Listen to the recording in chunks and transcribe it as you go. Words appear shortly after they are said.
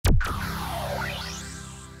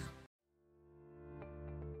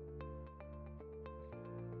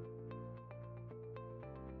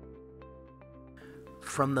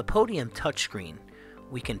From the Podium touchscreen,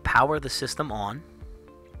 we can power the system on,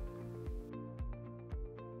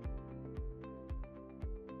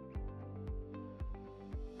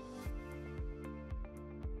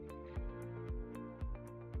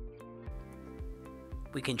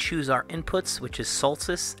 we can choose our inputs, which is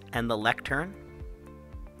Solstice and the lectern.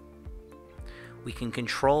 We can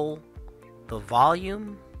control the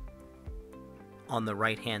volume on the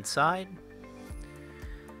right hand side.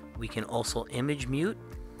 We can also image mute.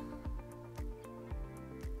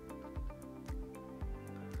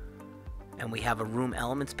 And we have a room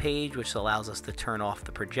elements page which allows us to turn off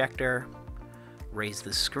the projector, raise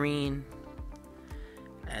the screen,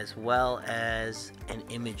 as well as an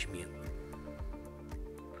image mute.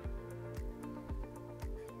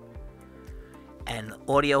 And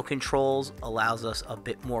audio controls allows us a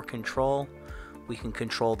bit more control. We can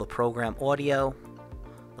control the program audio,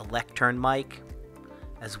 the lectern mic,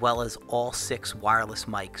 as well as all 6 wireless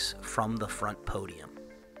mics from the front podium.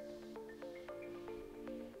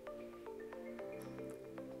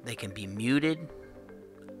 They can be muted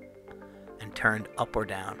and turned up or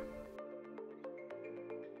down.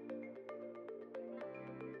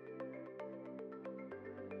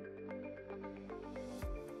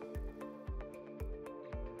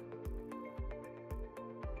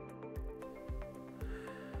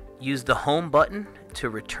 Use the home button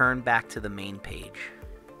to return back to the main page.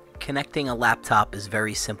 Connecting a laptop is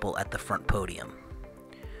very simple at the front podium.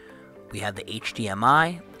 We have the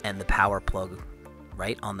HDMI and the power plug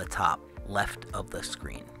right on the top left of the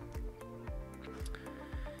screen.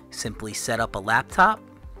 Simply set up a laptop,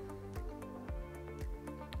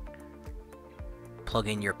 plug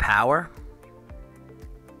in your power,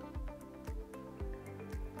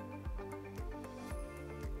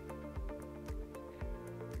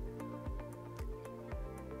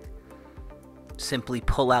 simply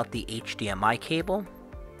pull out the HDMI cable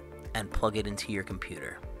and plug it into your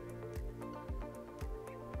computer.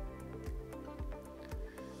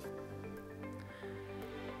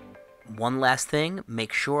 One last thing,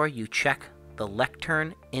 make sure you check the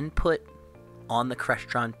lectern input on the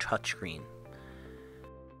Crestron touchscreen.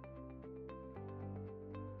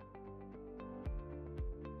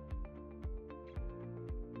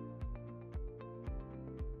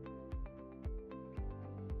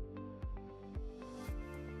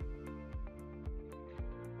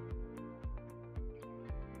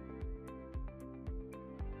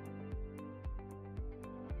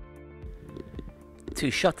 To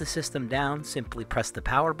shut the system down, simply press the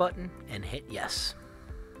power button and hit yes.